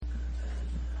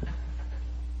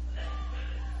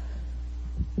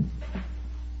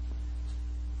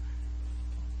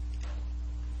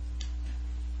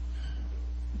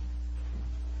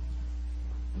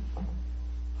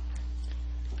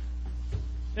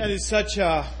That is such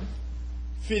a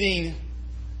fitting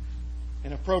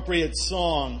and appropriate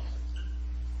song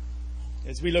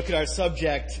as we look at our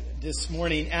subject this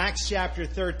morning. Acts chapter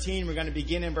 13, we're going to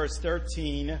begin in verse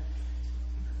 13.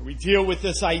 We deal with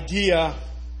this idea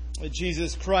that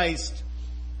Jesus Christ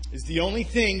is the only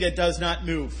thing that does not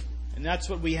move. And that's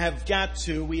what we have got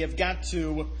to. We have got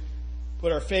to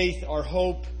put our faith, our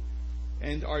hope,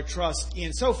 and our trust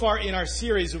in. So far in our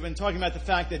series, we've been talking about the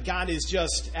fact that God is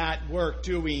just at work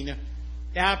doing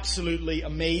absolutely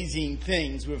amazing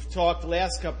things. We've talked the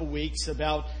last couple of weeks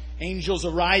about angels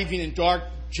arriving in dark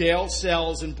jail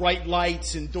cells and bright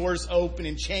lights and doors open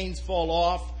and chains fall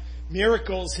off.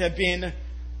 Miracles have been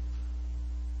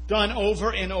done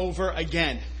over and over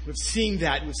again. We've seen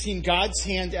that. We've seen God's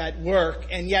hand at work.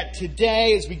 And yet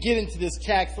today, as we get into this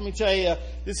text, let me tell you,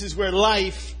 this is where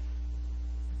life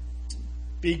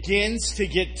begins to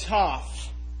get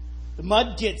tough. The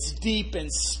mud gets deep and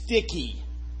sticky.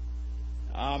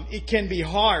 It can be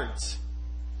hard.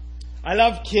 I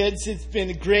love kids. It's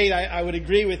been great. I would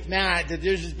agree with Matt that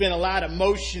there's just been a lot of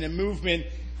motion and movement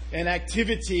and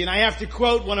activity. And I have to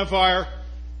quote one of our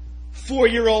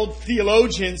 4-year-old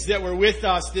theologians that were with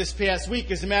us this past week.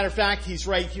 As a matter of fact, he's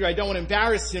right here. I don't want to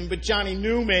embarrass him, but Johnny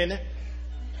Newman,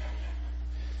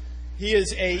 he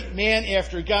is a man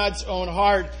after God's own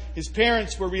heart. His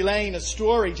parents were relaying a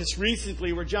story just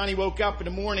recently where Johnny woke up in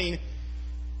the morning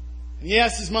and he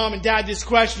asked his mom and dad this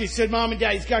question. He said, "Mom and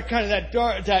Dad," he's got kind of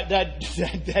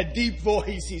that deep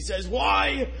voice. He says,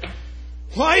 Why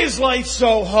is life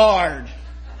so hard?"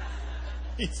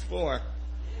 He's 4.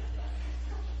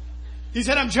 He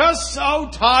said, "I'm just so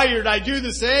tired. I do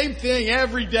the same thing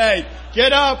every day.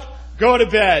 Get up, go to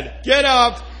bed. Get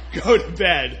up, go to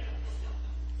bed."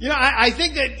 You know, I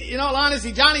think that, in all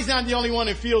honesty, Johnny's not the only one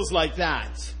who feels like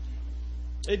that.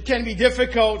 It can be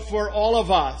difficult for all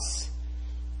of us.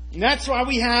 And that's why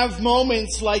we have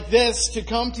moments like this to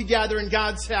come together in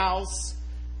God's house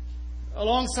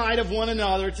alongside of one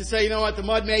another to say, you know what, the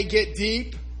mud may get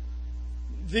deep,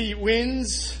 the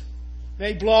winds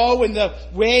may blow and the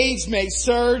waves may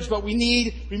surge, but we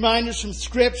need reminders from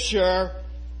Scripture.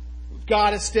 We've got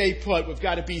to stay put. We've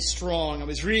got to be strong. I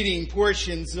was reading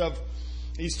portions of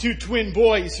these 2 twin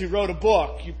boys who wrote a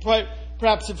book. You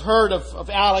perhaps have heard of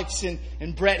Alex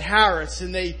and Brett Harris,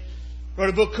 and they wrote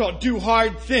a book called Do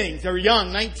Hard Things. They were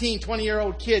young, 19,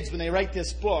 20-year-old kids when they write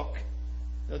this book.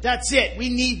 So that's it. We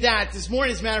need that. This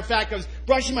morning, as a matter of fact, I was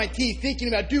brushing my teeth thinking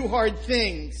about do hard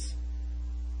things.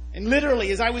 And literally,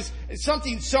 it's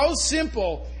something so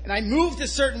simple, and I moved a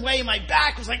certain way, and my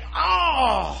back was like,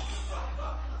 oh!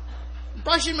 I'm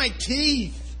brushing my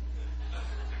teeth.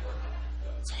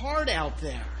 It's hard out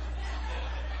there.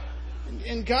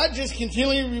 And God just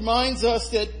continually reminds us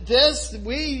that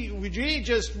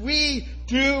we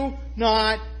do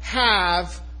not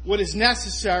have what is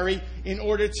necessary in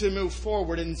order to move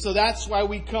forward. And so that's why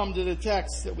we come to the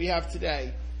text that we have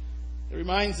today. It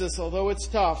reminds us, although it's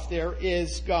tough, there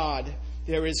is God,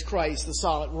 there is Christ, the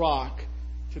solid rock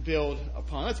to build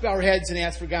upon. Let's bow our heads and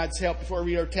ask for God's help before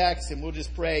we read our text, and we'll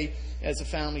just pray as a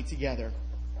family together.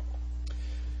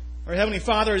 Our Heavenly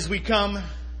Father, as we come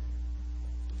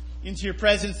into your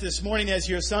presence this morning as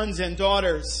your sons and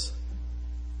daughters,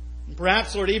 and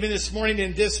perhaps, Lord, even this morning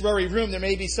in this very room, there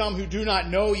may be some who do not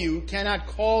know you, who cannot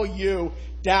call you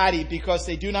Daddy because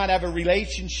they do not have a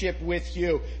relationship with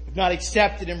you, have not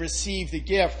accepted and received the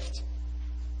gift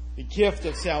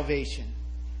of salvation.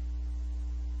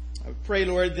 I would pray,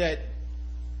 Lord, that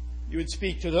you would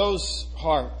speak to those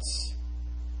hearts.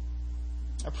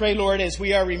 I pray, Lord, as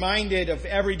we are reminded of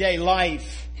everyday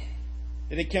life,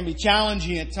 that it can be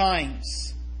challenging at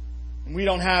times, and we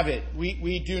don't have it.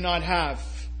 We do not have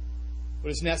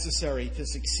what is necessary to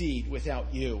succeed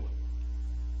without you.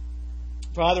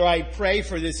 Father, I pray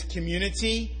for this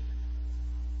community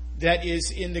that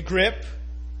is in the grip,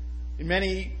 in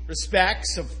many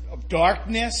respects, of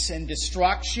darkness and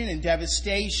destruction and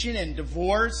devastation and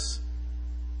divorce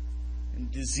and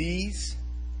disease.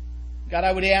 God,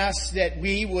 I would ask that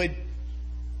we would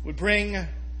bring a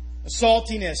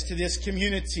saltiness to this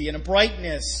community and a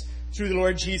brightness through the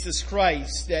Lord Jesus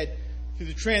Christ, that through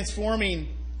the transforming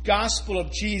gospel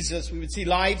of Jesus, we would see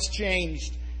lives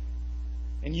changed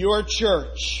and your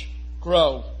church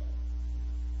grow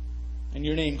and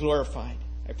your name glorified.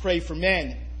 I pray for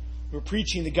men who are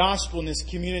preaching the gospel in this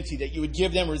community, that you would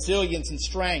give them resilience and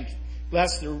strength.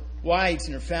 Bless their wives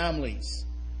and their families.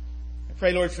 I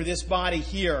pray, Lord, for this body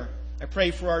here. I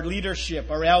pray for our leadership,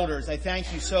 our elders. I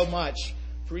thank you so much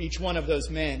for each one of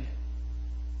those men.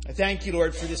 I thank you,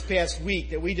 Lord, for this past week,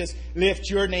 that we just lift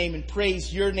your name and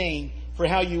praise your name for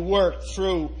how you worked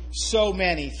through so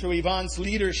many, through Yvonne's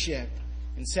leadership,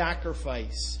 and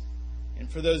sacrifice, and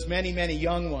for those many, many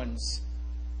young ones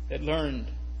that learned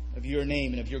of your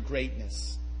name and of your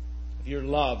greatness, of your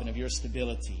love and of your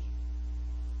stability.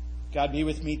 God, be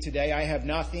with me today. I have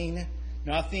nothing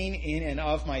in and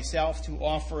of myself to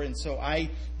offer, and so I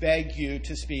beg you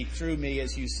to speak through me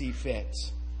as you see fit.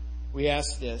 We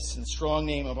ask this in the strong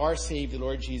name of our Savior,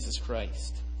 Lord Jesus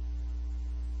Christ.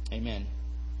 Amen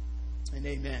and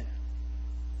amen.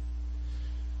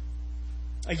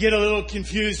 I get a little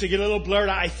confused. I get a little blurred.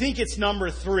 I think it's number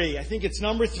 3. I think it's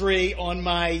number 3 on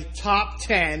my top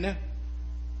 10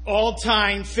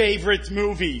 all-time favorite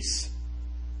movies.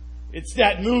 It's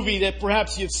that movie that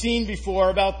perhaps you've seen before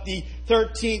about the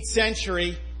 13th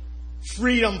century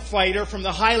freedom fighter from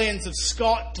the Highlands of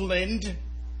Scotland.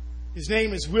 His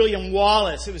name is William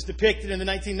Wallace. It was depicted in the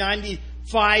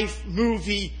 1995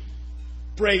 movie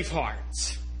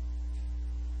Braveheart.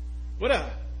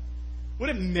 What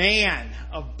a man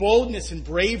of boldness and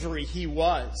bravery he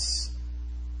was.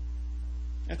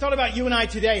 I thought about you and I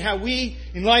today, how we,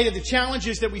 in light of the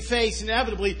challenges that we face,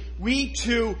 inevitably, we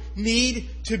too need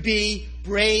to be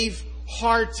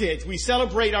brave-hearted. We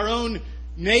celebrate our own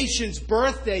nation's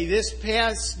birthday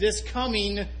this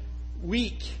coming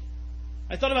week.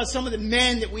 I thought about some of the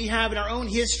men that we have in our own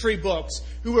history books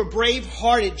who were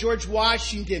brave-hearted. George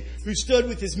Washington, who stood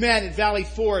with his men at Valley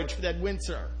Forge for that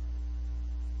winter.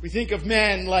 We think of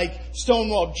men like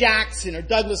Stonewall Jackson or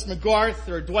Douglas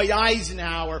MacArthur or Dwight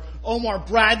Eisenhower, Omar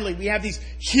Bradley. We have these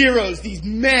heroes, these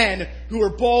men who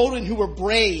are bold and who are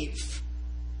brave.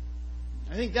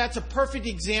 I think that's a perfect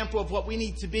example of what we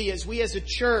need to be as we as a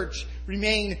church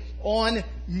remain on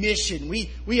mission.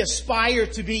 We aspire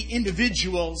to be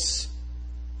individuals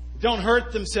who don't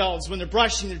hurt themselves when they're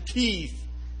brushing their teeth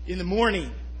in the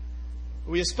morning.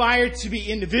 We aspire to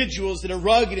be individuals that are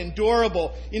rugged and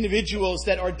durable, individuals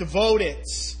that are devoted.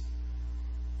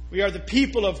 We are the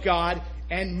people of God,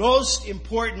 and most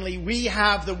importantly, we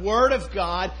have the Word of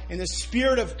God and the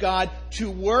Spirit of God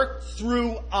to work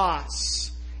through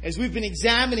us. As we've been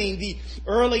examining the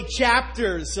early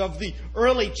chapters of the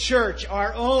early church,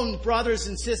 our own brothers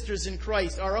and sisters in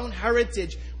Christ, our own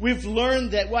heritage, we've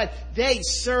learned that what they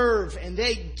serve and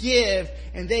they give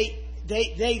and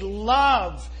they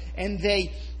love and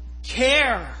they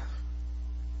care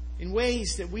in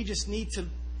ways that we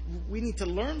need to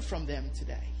learn from them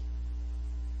today.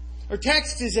 Our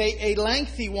text is a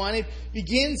lengthy one. It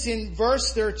begins in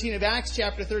verse 13 of Acts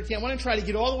chapter 13. I want to try to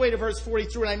get all the way to verse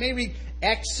 43, and I may read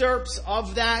excerpts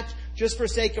of that just for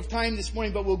sake of time this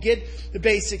morning, but we'll get the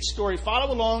basic story.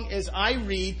 Follow along as I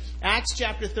read Acts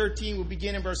chapter 13. We'll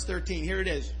begin in verse 13. Here it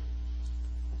is.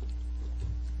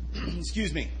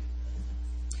 Excuse me.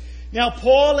 Now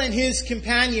Paul and his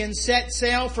companions set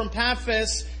sail from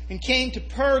Paphos and came to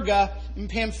Perga in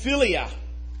Pamphylia.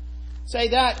 Say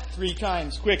that 3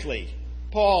 times quickly.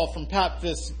 Paul from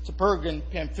Paphos to Perga in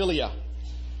Pamphylia.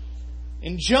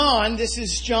 And John, this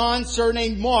is John,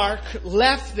 surnamed Mark,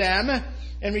 left them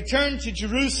and returned to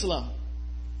Jerusalem.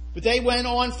 But they went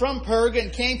on from Perga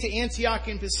and came to Antioch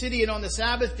in Pisidia, and on the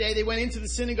Sabbath day they went into the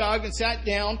synagogue and sat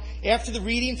down. After the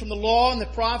reading from the law and the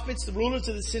prophets, the rulers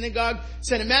of the synagogue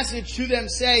sent a message to them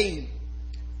saying,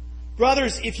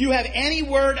 "Brothers, if you have any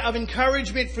word of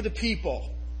encouragement for the people,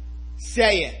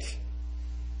 say it."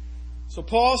 So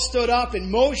Paul stood up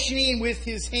and motioning with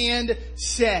his hand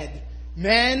said,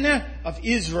 "Men of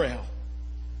Israel,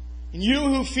 and you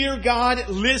who fear God,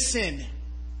 listen.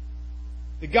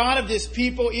 The God of this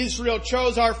people, Israel,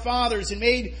 chose our fathers and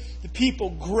made the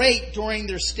people great during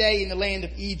their stay in the land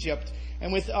of Egypt.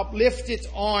 And with uplifted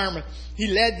arm, he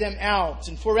led them out.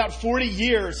 And for about 40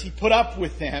 years, he put up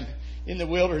with them in the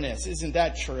wilderness." Isn't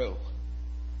that true?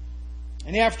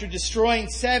 "And after destroying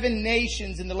 7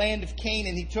 nations in the land of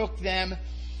Canaan, he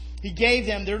gave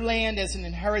them their land as an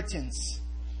inheritance.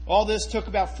 All this took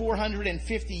about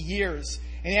 450 years.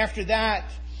 And after that,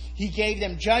 he gave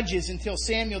them judges until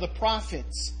Samuel the prophet.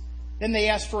 Then they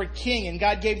asked for a king, and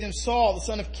God gave them Saul, the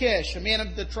son of Kish, a man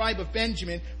of the tribe of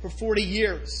Benjamin, for 40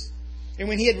 years. And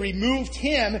when he had removed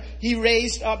him, he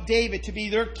raised up David to be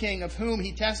their king, of whom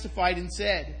he testified and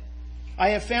said, 'I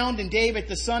have found in David,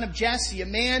 the son of Jesse, a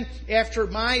man after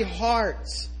my heart,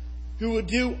 who will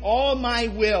do all my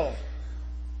will.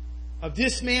 Of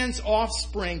this man's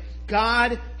offspring,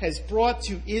 God has brought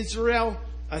to Israel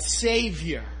a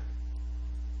Savior,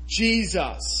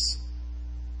 Jesus,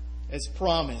 as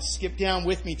promised.'" Skip down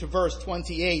with me to verse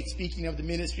 28, speaking of the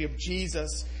ministry of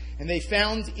Jesus. "And they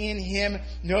found in him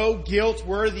no guilt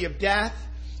worthy of death,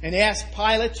 and asked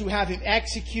Pilate to have him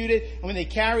executed. And when they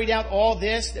carried out all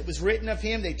this that was written of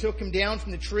him, they took him down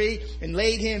from the tree and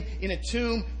laid him in a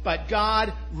tomb. But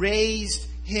God raised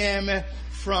him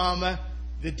from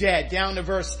the dead. Down to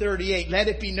verse 38. Let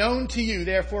it be known to you,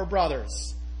 therefore,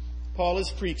 brothers, Paul is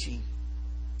preaching,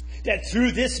 that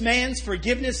through this man's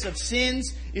forgiveness of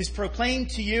sins is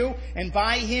proclaimed to you, and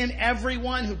by him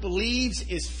everyone who believes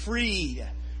is freed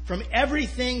from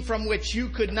everything from which you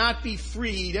could not be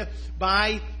freed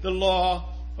by the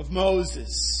law of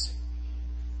Moses.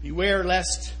 Beware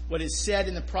lest what is said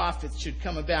in the prophets should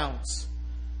come about.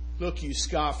 Look, you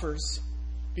scoffers,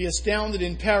 be astounded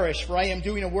and perish, for I am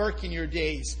doing a work in your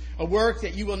days, a work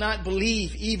that you will not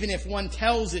believe, even if one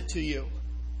tells it to you.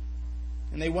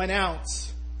 And they went out.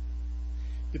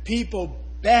 The people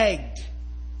begged.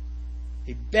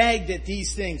 They begged that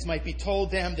these things might be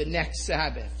told them the next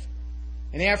Sabbath.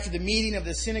 And after the meeting of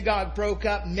the synagogue broke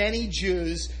up, many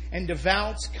Jews and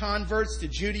devout converts to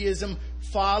Judaism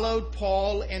followed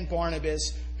Paul and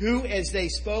Barnabas, who, as they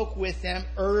spoke with them,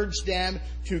 urged them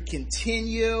to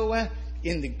continue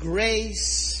in the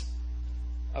grace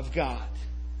of God.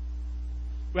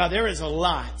 Well, there is a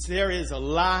lot. There is a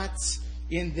lot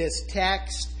in this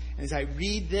text. And as I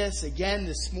read this again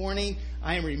this morning,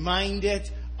 I am reminded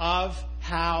of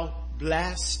how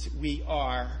blessed we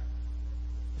are.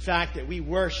 The fact that we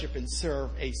worship and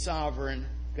serve a sovereign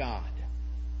God.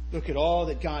 Look at all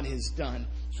that God has done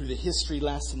through the history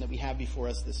lesson that we have before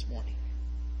us this morning.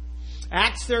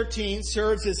 Acts 13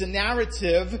 serves as a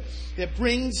narrative that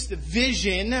brings the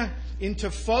vision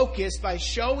into focus by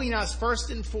showing us,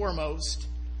 first and foremost,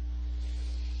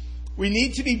 we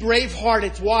need to be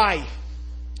brave-hearted. Why?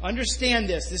 Understand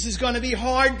this. This is going to be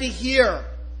hard to hear.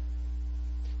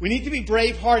 We need to be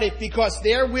brave-hearted because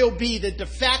there will be the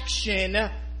defection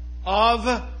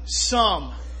of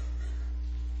some.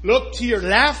 Look to your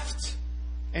left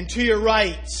and to your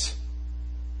right.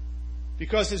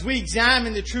 Because as we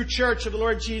examine the true church of the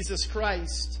Lord Jesus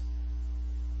Christ,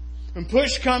 when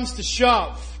push comes to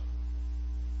shove,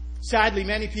 sadly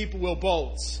many people will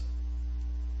bolt.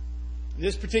 In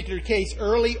this particular case,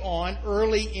 early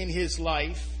in his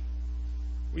life,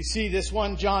 we see this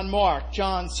one John Mark.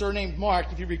 John, surnamed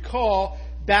Mark. If you recall,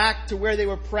 back to where they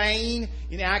were praying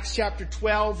in Acts chapter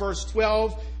 12, verse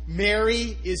 12,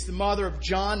 Mary is the mother of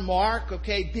John Mark.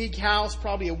 Okay, big house,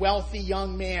 probably a wealthy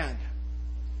young man.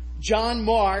 John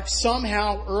Mark,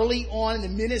 somehow early on in the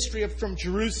ministry from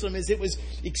Jerusalem, as it was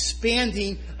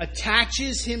expanding,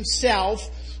 attaches himself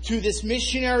to this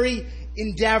missionary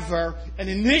endeavor, and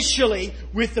initially,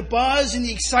 with the buzz and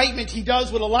the excitement, he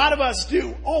does what a lot of us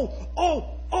do.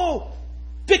 Oh,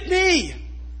 pick me!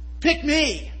 Pick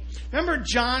me! Remember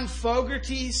John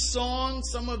Fogerty's song?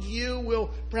 Some of you will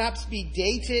perhaps be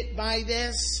dated by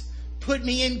this. Put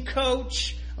me in,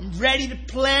 coach. I'm ready to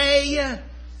play.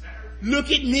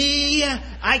 Look at me.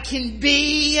 I can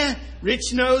be.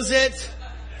 Rich knows it.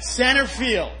 Center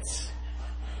field.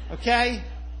 Okay?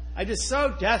 I just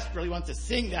so desperately want to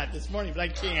sing that this morning, but I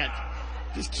can't.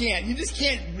 Just can't. You just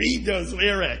can't read those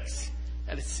lyrics.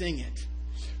 Got to sing it.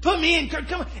 Put me in, Kurt,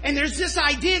 come on. And there's this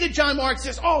idea that John Mark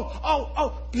says,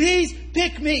 please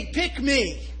pick me.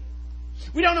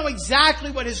 We don't know exactly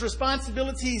what his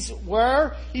responsibilities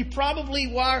were. He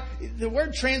probably were, the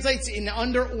word translates in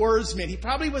under oarsman. He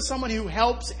probably was someone who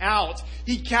helps out.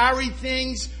 He carried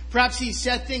things. Perhaps he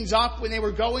set things up when they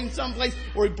were going someplace,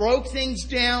 or he broke things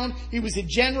down. He was a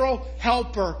general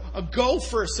helper, a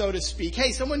gopher, so to speak.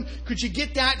 Hey, someone, could you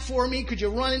get that for me? Could you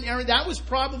run an errand? That was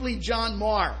probably John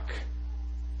Mark.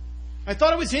 I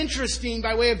thought it was interesting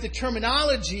by way of the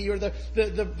terminology or the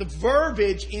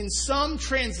verbiage in some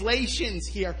translations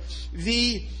here.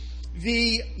 The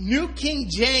New King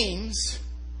James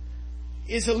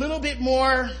is a little bit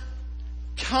more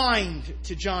kind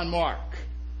to John Mark.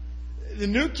 The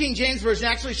New King James Version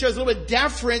actually shows a little bit of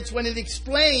deference when it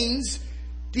explains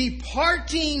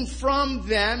departing from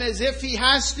them, as if he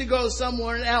has to go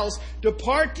somewhere else,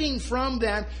 departing from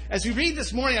them. As we read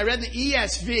this morning, I read in the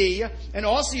ESV, and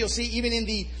also you'll see even in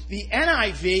the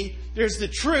NIV, there's the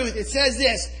truth. It says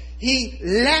this, he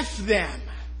left them.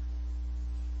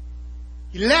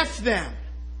 He left them.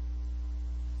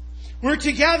 We're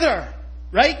together,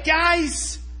 right,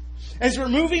 guys? As we're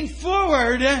moving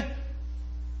forward, and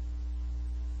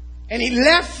he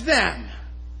left them.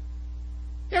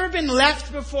 You ever been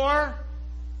left before?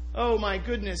 Oh my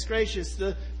goodness gracious,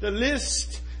 the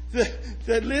list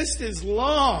is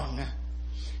long.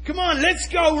 Come on, let's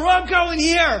go. We're all going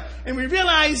here. And we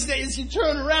realize that as you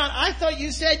turn around, I thought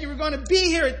you said you were going to be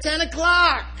here at 10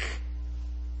 o'clock.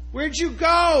 Where'd you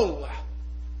go?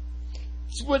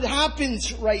 It's what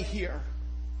happens right here.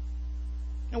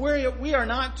 And we are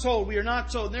not told.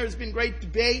 There's been great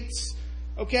debates,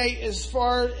 okay, as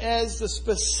far as the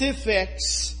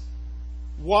specifics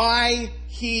why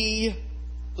he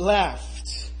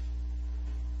left.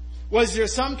 Was there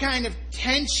some kind of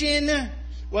tension?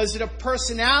 Was it a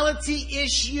personality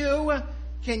issue?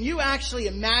 Can you actually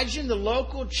imagine the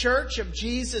local church of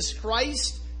Jesus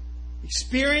Christ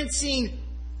experiencing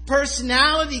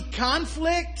personality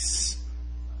conflicts?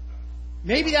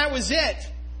 Maybe that was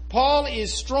it. Paul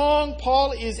is strong.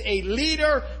 Paul is a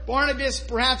leader. Barnabas,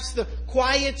 perhaps the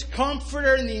quiet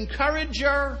comforter and the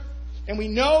encourager. And we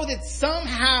know that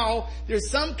somehow there's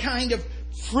some kind of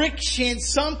friction.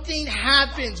 Something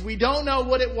happens. We don't know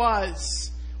what it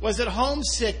was. Was it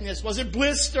homesickness? Was it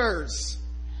blisters?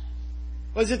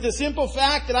 Was it the simple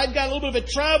fact that I've got a little bit of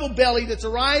a travel belly that's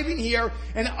arriving here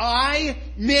and I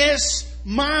miss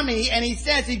Mommy? And he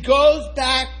says he goes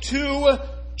back to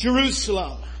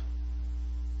Jerusalem.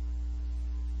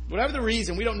 Whatever the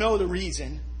reason, we don't know the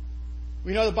reason.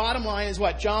 We know the bottom line is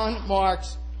what? John Mark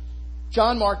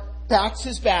packs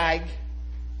his bag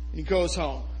and he goes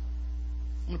home.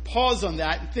 I'm going to pause on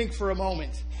that and think for a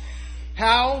moment.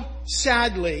 How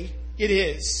sadly it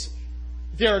is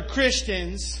there are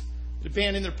Christians that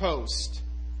abandon their post.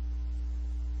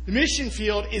 The mission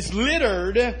field is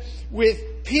littered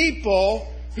with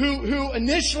people who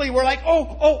initially were like,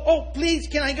 oh, please,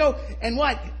 can I go? And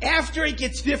what? After it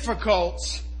gets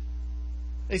difficult,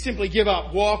 they simply give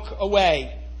up, walk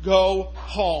away, go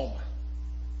home.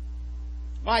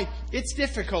 Why? It's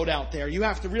difficult out there. You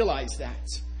have to realize that.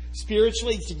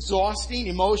 Spiritually, it's exhausting.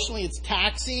 Emotionally, it's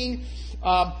taxing.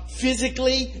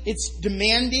 Physically, it's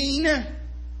demanding.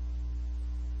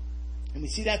 And we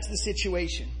see that's the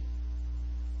situation.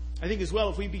 I think as well,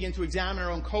 if we begin to examine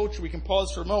our own culture, we can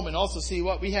pause for a moment and also see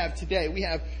what we have today. We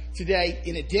have today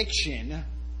an addiction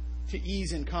to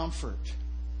ease and comfort.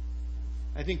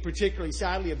 I think particularly,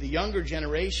 sadly, of the younger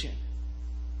generation.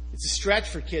 It's a stretch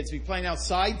for kids to be playing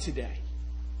outside today.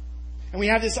 And we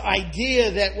have this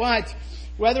idea that what?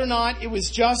 Whether or not it was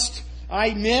just,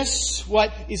 I miss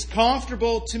what is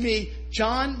comfortable to me.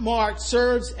 John Mark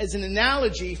serves as an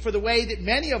analogy for the way that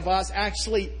many of us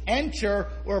actually enter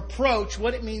or approach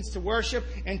what it means to worship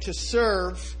and to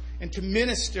serve and to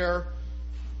minister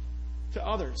to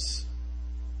others.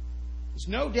 There's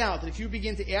no doubt that if you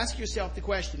begin to ask yourself the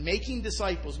question, making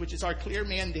disciples, which is our clear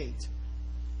mandate,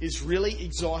 is really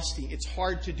exhausting. It's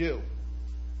hard to do.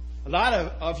 A lot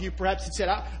of you perhaps have said,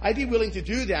 I'd be willing to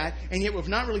do that, and yet we've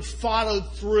not really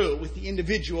followed through with the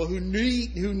individual who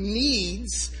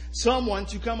needs someone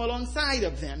to come alongside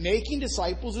of them. Making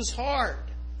disciples is hard.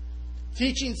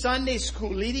 Teaching Sunday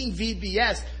school, leading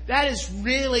VBS, that is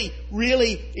really,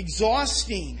 really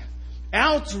exhausting.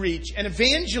 Outreach and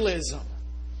evangelism.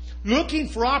 Looking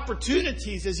for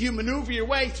opportunities as you maneuver your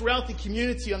way throughout the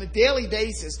community on a daily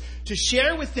basis to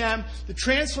share with them the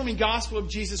transforming gospel of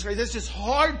Jesus Christ. That's just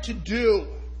hard to do.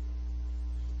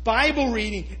 Bible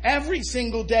reading every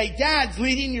single day. Dads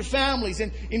leading your families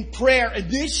in prayer,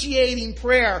 initiating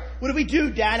prayer. What do we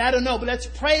do, Dad? I don't know, but let's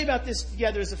pray about this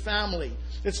together as a family.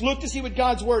 Let's look to see what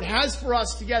God's Word has for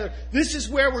us together. This is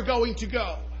where we're going to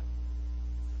go.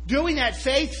 Doing that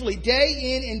faithfully,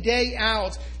 day in and day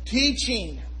out.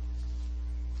 Teaching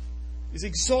is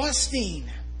exhausting.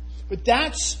 But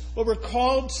that's what we're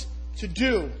called to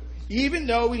do. Even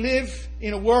though we live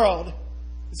in a world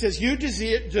that says you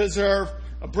deserve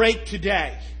a break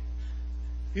today.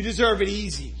 You deserve it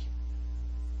easy.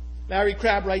 Larry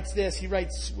Crabb writes this. He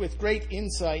writes with great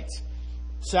insight,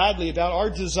 sadly, about our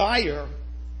desire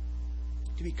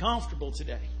to be comfortable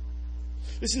today.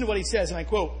 Listen to what he says, and I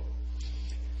quote,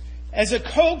 "As a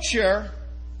culture,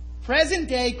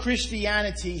 present-day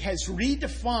Christianity has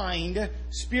redefined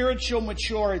spiritual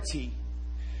maturity.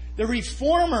 The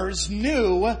reformers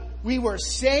knew we were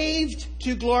saved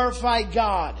to glorify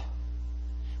God.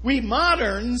 We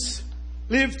moderns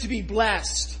live to be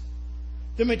blessed.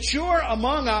 The mature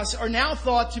among us are now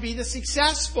thought to be the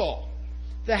successful,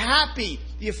 the happy,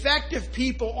 the effective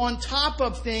people on top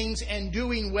of things and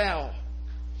doing well.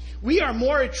 We are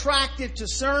more attracted to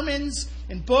sermons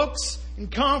and books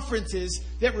and conferences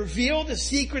that reveal the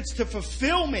secrets to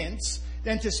fulfillment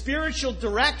than to spiritual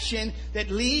direction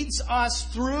that leads us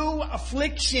through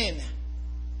affliction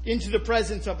into the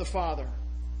presence of the Father.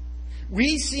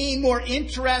 We seem more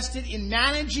interested in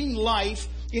managing life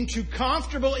into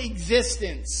comfortable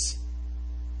existence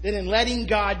than in letting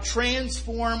God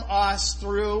transform us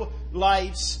through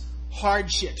life's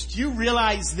hardships." Do you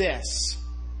realize this?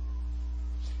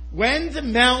 When the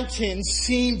mountains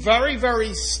seem very,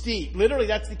 very steep, literally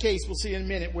that's the case, we'll see in a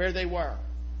minute where they were.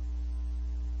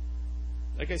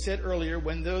 Like I said earlier,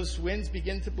 when those winds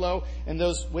begin to blow and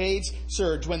those waves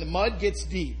surge, when the mud gets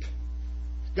deep,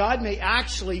 God may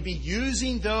actually be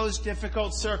using those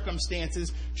difficult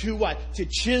circumstances to what? To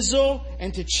chisel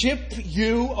and to chip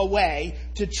you away,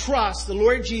 to trust the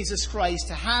Lord Jesus Christ,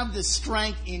 to have the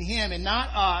strength in Him and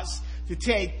not us to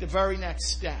take the very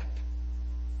next step.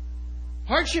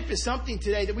 Hardship is something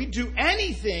today that we do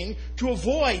anything to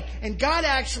avoid, and God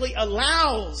actually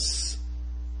allows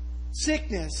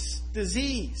sickness,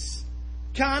 disease,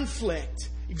 conflict,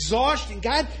 exhaustion.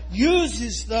 God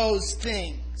uses those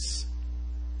things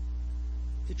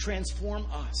to transform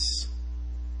us.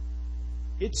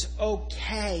 It's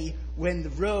okay when the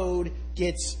road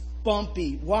gets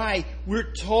bumpy. Why?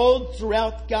 We're told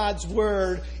throughout God's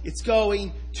Word it's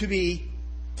going to be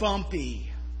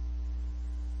bumpy.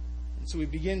 And so we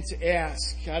begin to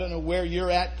ask, I don't know where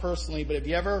you're at personally, but have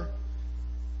you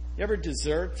ever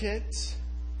deserted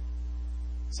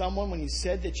someone when you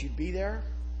said that you'd be there?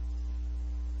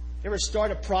 You ever start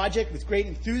a project with great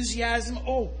enthusiasm?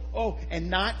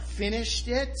 And not finished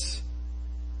it?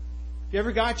 You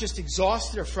ever got just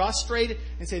exhausted or frustrated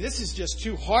and say, this is just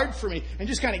too hard for me, and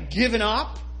just kind of given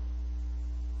up?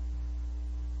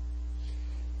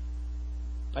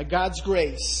 By God's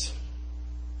grace,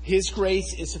 His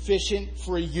grace is sufficient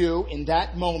for you in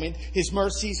that moment. His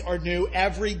mercies are new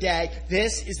every day.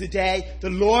 This is the day the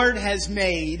Lord has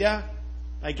made.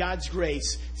 By God's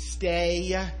grace,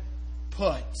 stay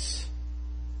put.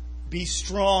 Be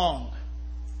strong.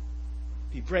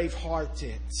 Be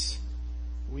brave-hearted.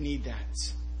 We need that.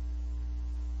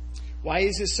 Why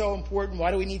is this so important?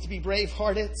 Why do we need to be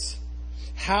brave-hearted?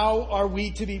 How are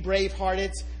we to be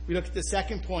brave-hearted? We look at the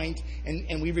second point,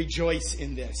 and we rejoice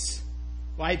in this.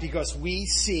 Why? Because we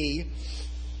see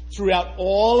throughout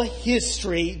all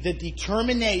history the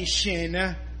determination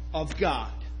of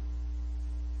God.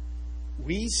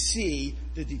 We see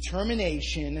the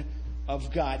determination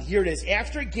of God. Here it is.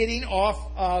 After getting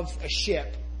off of a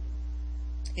ship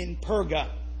in Perga.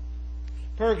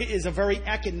 Perga is a very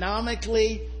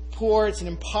economically poor, it's an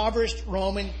impoverished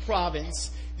Roman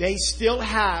province. They still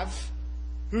have,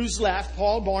 who's left?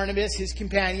 Paul, Barnabas, his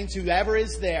companions, whoever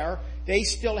is there. They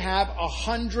still have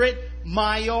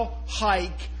 100-mile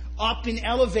hike up in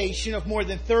elevation of more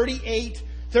than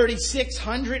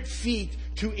 3,600 feet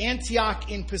to Antioch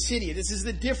in Pisidia. This is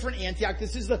the different Antioch.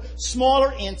 This is the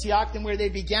smaller Antioch than where they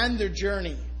began their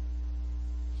journey.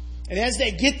 And as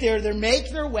they get there, they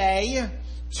make their way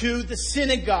to the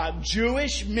synagogue.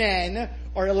 Jewish men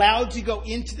are allowed to go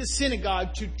into the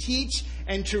synagogue to teach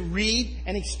and to read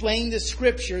and explain the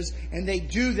Scriptures, and they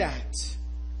do that.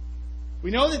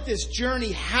 We know that this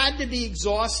journey had to be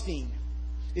exhausting.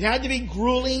 It had to be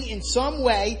grueling in some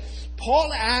way.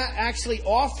 Paul actually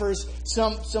offers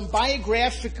some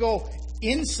biographical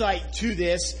insight to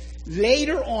this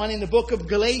later on in the book of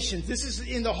Galatians. This is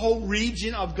in the whole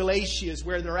region of Galatia is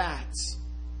where they're at.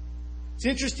 It's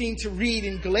interesting to read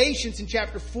in Galatians in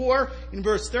chapter 4 in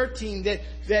verse 13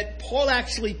 that Paul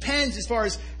actually pens as far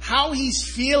as how he's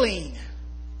feeling.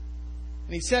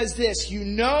 And he says this, you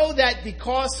know that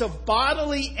because of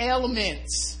bodily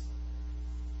ailments,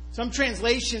 some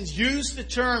translations use the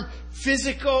term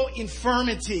physical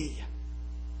infirmity.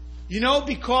 You know,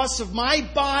 because of my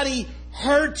body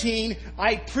hurting,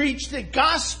 I preached the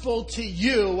gospel to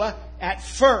you at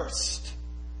first.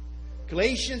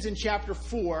 Galatians in chapter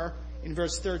 4 in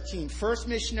verse 13. First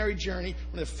missionary journey,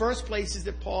 one of the first places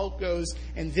that Paul goes.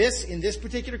 And this, in this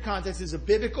particular context, is a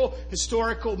biblical,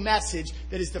 historical message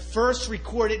that is the first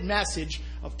recorded message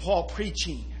of Paul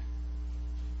preaching.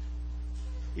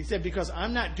 He said, because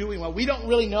I'm not doing well. We don't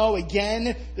really know,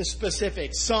 again, the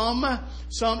specifics. Some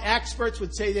experts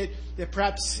would say that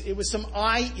perhaps it was some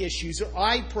eye issues or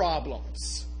eye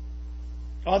problems.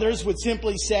 Others would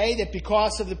simply say that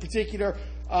because of the particular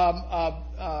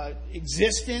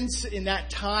existence in that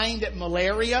time, that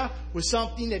malaria was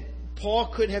something that Paul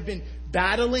could have been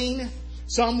battling.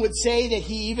 Some would say that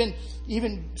he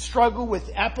even struggled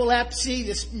with epilepsy.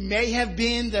 This may have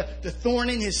been the thorn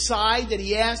in his side that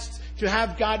he asked to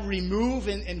have God remove,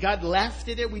 and God left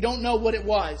it. We don't know what it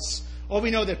was. All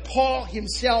we know that Paul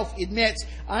himself admits,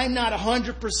 I'm not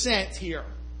 100% here.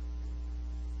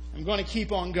 I'm going to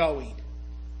keep on going.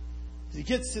 As he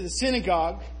gets to the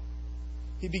synagogue,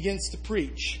 he begins to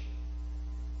preach.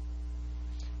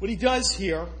 What he does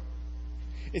here,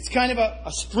 it's kind of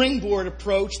a springboard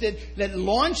approach that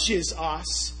launches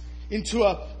us into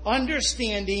an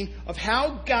understanding of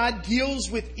how God deals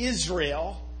with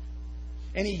Israel.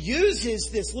 And he uses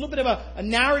this little bit of a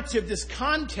narrative, this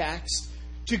context,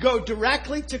 to go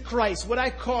directly to Christ. What I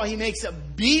call, he makes a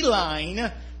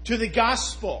beeline to the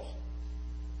gospel.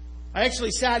 I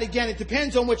actually said again, it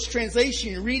depends on which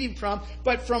translation you're reading from,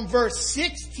 but from verse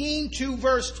 16 to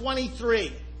verse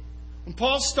 23. When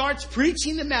Paul starts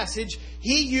preaching the message,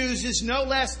 he uses no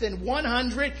less than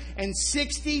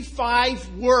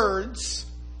 165 words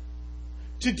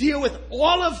to deal with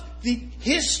all of the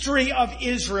history of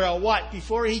Israel. What?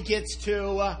 Before he gets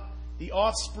to the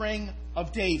offspring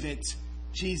of David,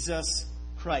 Jesus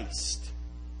Christ.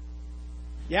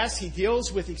 Yes, he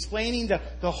deals with explaining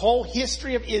the whole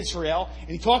history of Israel, and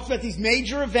he talks about these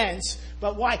major events,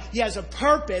 but why? He has a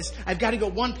purpose. I've got to go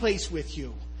one place with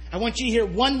you. I want you to hear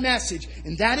one message,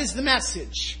 and that is the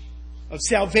message of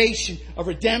salvation, of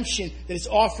redemption that is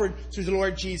offered through the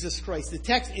Lord Jesus Christ. The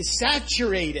text is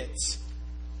saturated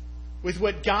with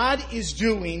what God is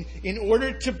doing in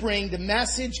order to bring the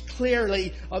message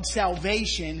clearly of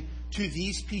salvation to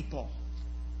these people.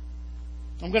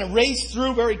 I'm going to race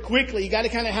through very quickly. You got to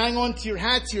kind of hang on to your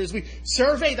hats here as we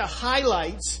survey the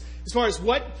highlights as far as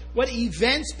what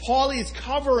events Paul is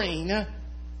covering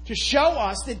to show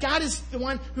us that God is the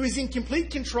one who is in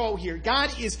complete control here. God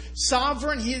is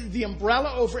sovereign. He is the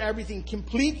umbrella over everything.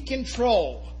 Complete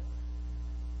control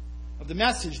of the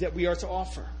message that we are to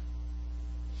offer.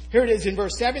 Here it is in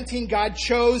verse 17. God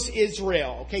chose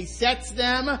Israel. Okay, sets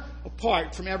them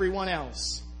apart from everyone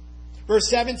else. Verse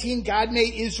 17, God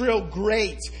made Israel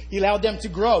great. He allowed them to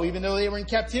grow even though they were in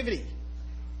captivity.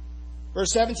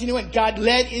 Verse 17, God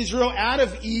led Israel out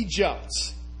of Egypt.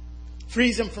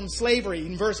 Frees them from slavery.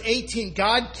 In verse 18,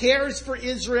 God cares for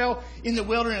Israel in the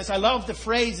wilderness. I love the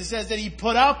phrase. It says that He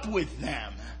put up with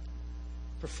them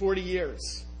for 40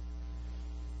 years.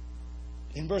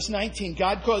 In verse 19,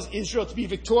 God caused Israel to be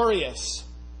victorious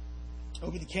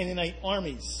over the Canaanite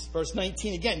armies. Verse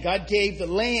 19 again, God gave the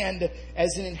land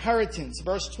as an inheritance.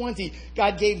 Verse 20,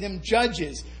 God gave them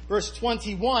judges. Verse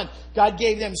 21, God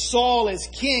gave them Saul as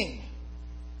king.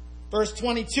 Verse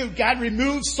 22, God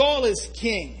removed Saul as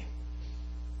king.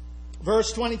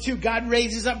 Verse 22, God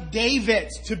raises up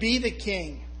David to be the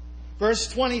king. Verse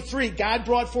 23, God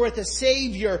brought forth a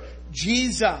Savior,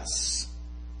 Jesus.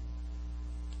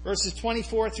 Verses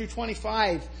 24 through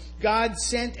 25, God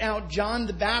sent out John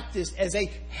the Baptist as a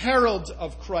herald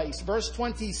of Christ. Verse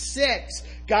 26,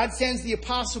 God sends the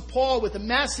Apostle Paul with a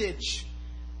message.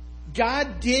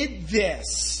 God did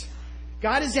this.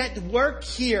 God is at work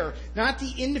here, not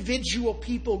the individual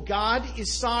people. God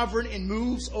is sovereign and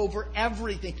moves over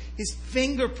everything. His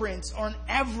fingerprints are on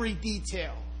every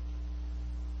detail.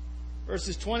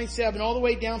 Verses 27 all the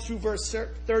way down through verse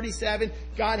 37,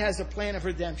 God has a plan of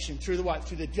redemption through the what?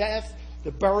 Through the death,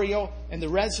 the burial, and the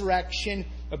resurrection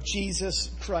of Jesus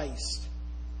Christ.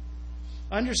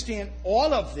 Understand,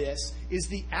 all of this is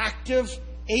the active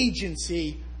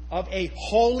agency of a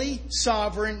holy,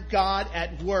 sovereign God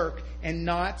at work and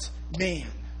not man.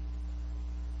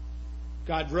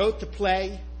 God wrote the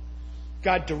play.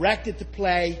 God directed the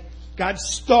play. God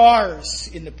stars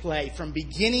in the play from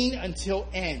beginning until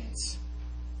end.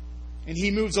 And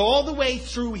He moves all the way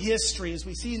through history, as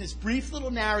we see in this brief little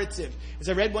narrative, as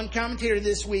I read one commentator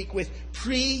this week, with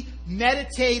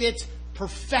premeditated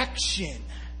perfection.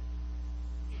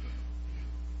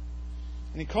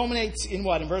 And it culminates in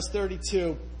what? In verse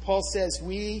 32, Paul says,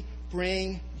 we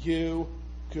bring you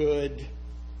good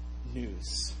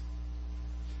news.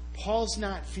 Paul's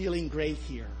not feeling great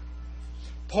here.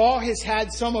 Paul has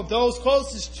had some of those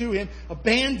closest to him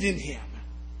abandon him.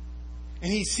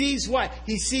 And he sees what?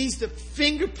 He sees the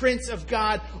fingerprints of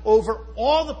God over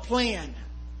all the plan.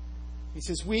 He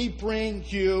says, we bring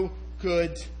you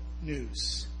good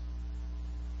news.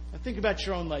 Now think about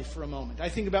your own life for a moment. I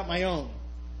think about my own.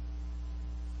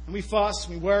 And we fuss,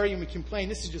 we worry, and we complain.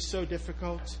 This is just so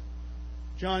difficult.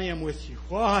 Johnny, I'm with you.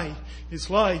 Why is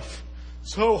life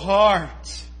so hard?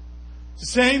 It's the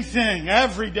same thing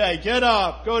every day. Get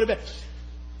up, go to bed.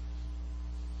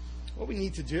 What we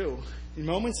need to do in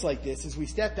moments like this is we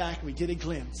step back and we get a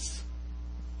glimpse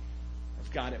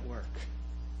of God at work.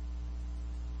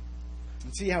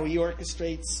 And see how He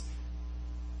orchestrates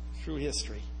through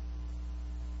history.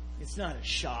 It's not a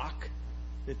shock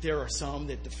that there are some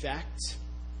that defect.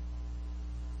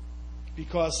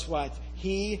 Because what?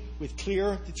 He, with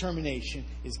clear determination,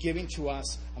 is giving to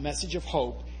us a message of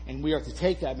hope. And we are to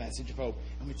take that message of hope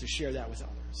and we are to share that with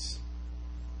others.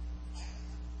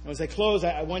 Now, as I close,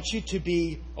 I want you to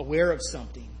be aware of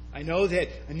something. I know that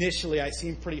initially I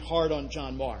seemed pretty hard on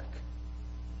John Mark.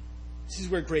 This is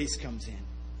where grace comes in.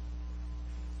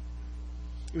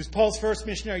 It was Paul's first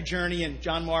missionary journey, and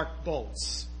John Mark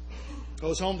bolts.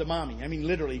 Goes home to mommy. I mean,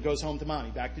 literally goes home to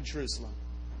mommy, back to Jerusalem.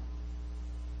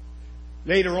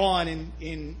 Later on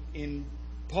in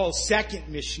Paul's second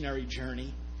missionary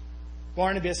journey,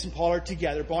 Barnabas and Paul are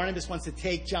together. Barnabas wants to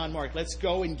take John Mark. Let's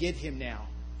go and get him now.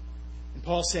 And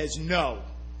Paul says, no.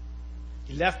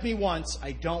 He left me once.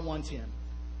 I don't want him.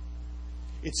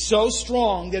 It's so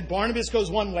strong that Barnabas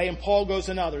goes one way and Paul goes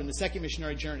another in the second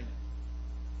missionary journey.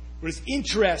 What is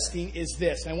interesting is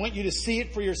this. I want you to see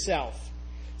it for yourself.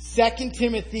 2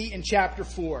 Timothy in chapter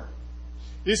 4.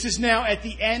 This is now at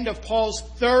the end of Paul's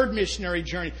third missionary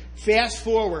journey. Fast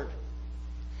forward.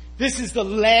 This is the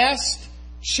last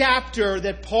chapter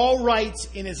that Paul writes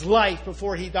in his life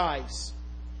before he dies.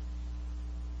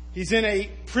 He's in a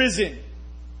prison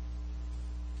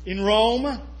in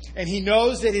Rome, and he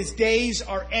knows that his days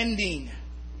are ending.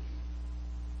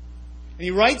 And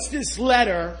he writes this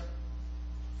letter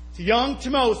to young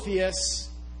Timotheus.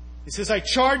 He says, I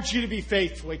charge you to be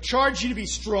faithful. I charge you to be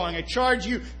strong. I charge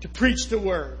you to preach the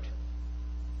word.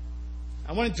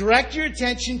 I want to direct your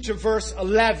attention to verse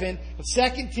 11 of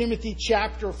 2 Timothy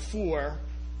chapter 4.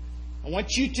 I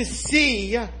want you to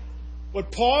see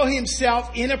what Paul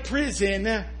himself in a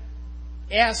prison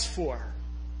asked for.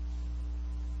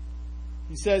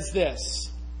 He says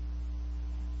this.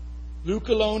 Luke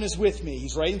alone is with me.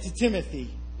 He's writing to Timothy.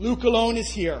 Luke alone is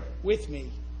here with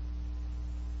me.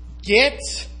 Get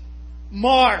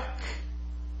Mark.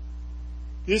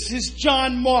 This is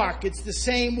John Mark. It's the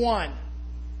same one.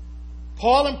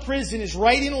 Paul in prison is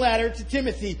writing a letter to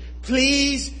Timothy.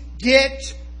 Please get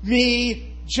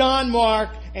me John Mark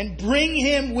and bring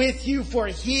him with you, for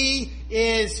he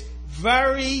is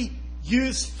very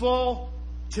useful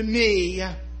to me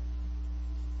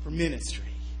for ministry.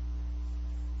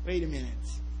 Wait a minute.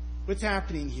 What's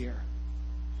happening here?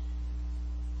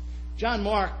 John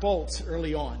Mark bolts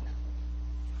early on.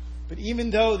 But even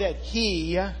though that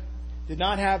he did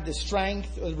not have the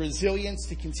strength or the resilience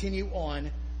to continue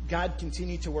on, God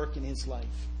continued to work in his life.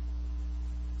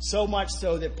 So much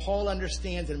so that Paul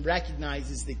understands and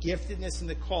recognizes the giftedness and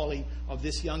the calling of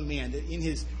this young man. That in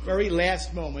his very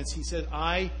last moments, he said,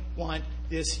 I want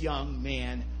this young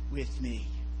man with me.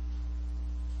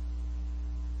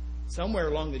 Somewhere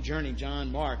along the journey,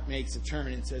 John Mark makes a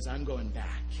turn and says, I'm going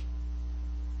back.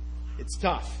 It's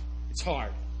tough. It's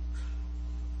hard.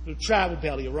 A little travel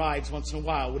belly arrives once in a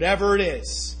while. Whatever it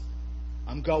is,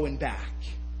 I'm going back.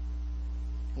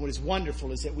 And what is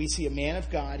wonderful is that we see a man of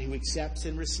God who accepts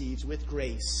and receives with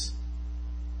grace,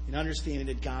 and understanding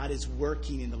that God is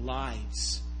working in the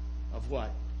lives of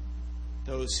what?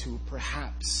 Those who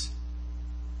perhaps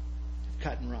have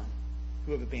cut and run,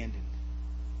 who have abandoned.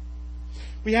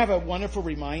 We have a wonderful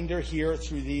reminder here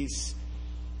through this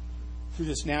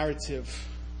narrative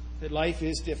that life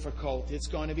is difficult. It's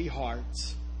going to be hard.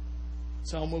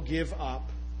 Some will give up.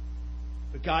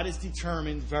 But God is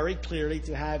determined very clearly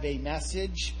to have a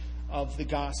message of the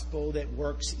gospel that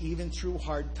works even through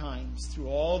hard times, through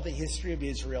all the history of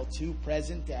Israel to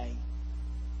present day.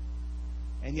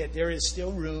 And yet there is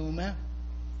still room,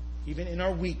 even in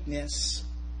our weakness,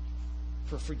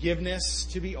 for forgiveness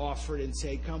to be offered and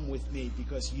say, come with me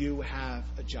because you have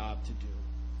a job to do.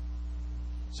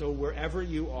 So wherever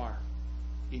you are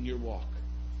in your walk,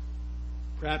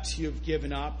 perhaps you've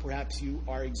given up, perhaps you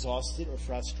are exhausted or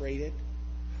frustrated,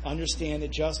 understand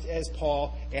that just as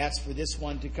Paul asked for this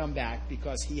one to come back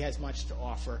because he has much to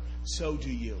offer, so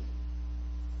do you.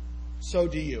 So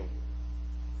do you.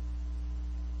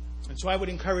 And so I would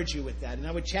encourage you with that, and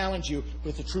I would challenge you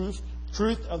with the truth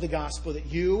of the gospel that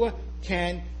you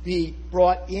can be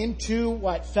brought into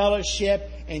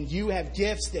fellowship, and you have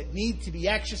gifts that need to be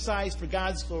exercised for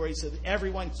God's glory so that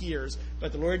everyone hears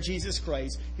about the Lord Jesus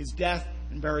Christ, his death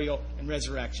and burial and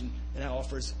resurrection that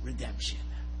offers redemption.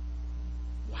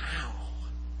 Wow.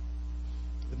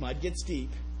 The mud gets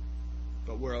deep,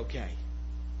 but we're okay.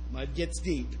 The mud gets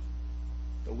deep,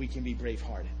 but we can be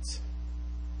brave-hearted.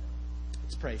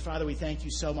 Let's pray. Father, we thank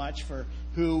you so much for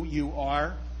who you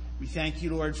are. We thank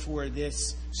you, Lord, for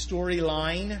this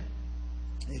storyline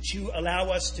that you allow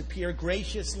us to peer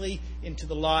graciously into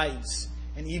the lives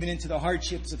and even into the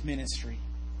hardships of ministry.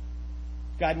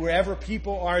 God, wherever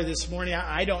people are this morning,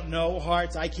 I don't know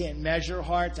hearts. I can't measure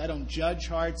hearts. I don't judge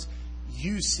hearts.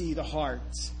 You see the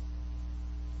hearts.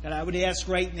 God, I would ask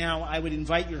right now, I would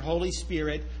invite your Holy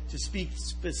Spirit to speak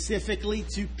specifically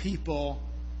to people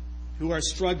who are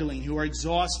struggling, who are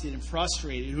exhausted and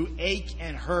frustrated, who ache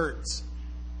and hurt.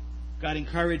 God,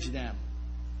 encourage them.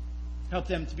 Help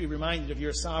them to be reminded of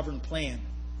your sovereign plan.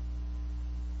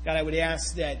 God, I would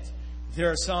ask that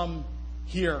there are some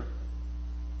here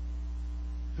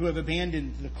who have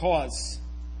abandoned the cause,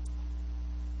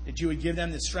 that you would give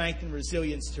them the strength and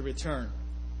resilience to return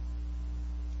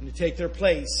and to take their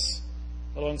place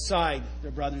alongside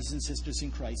their brothers and sisters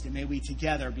in Christ. And may we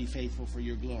together be faithful for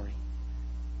your glory.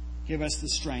 Give us the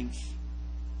strength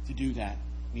to do that.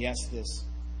 We ask this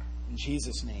in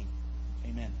Jesus' name.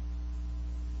 Amen.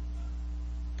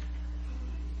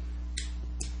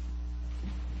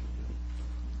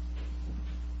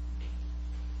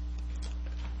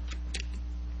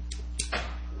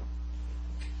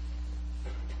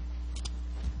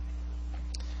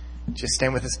 Just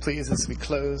stand with us, please, as we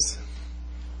close.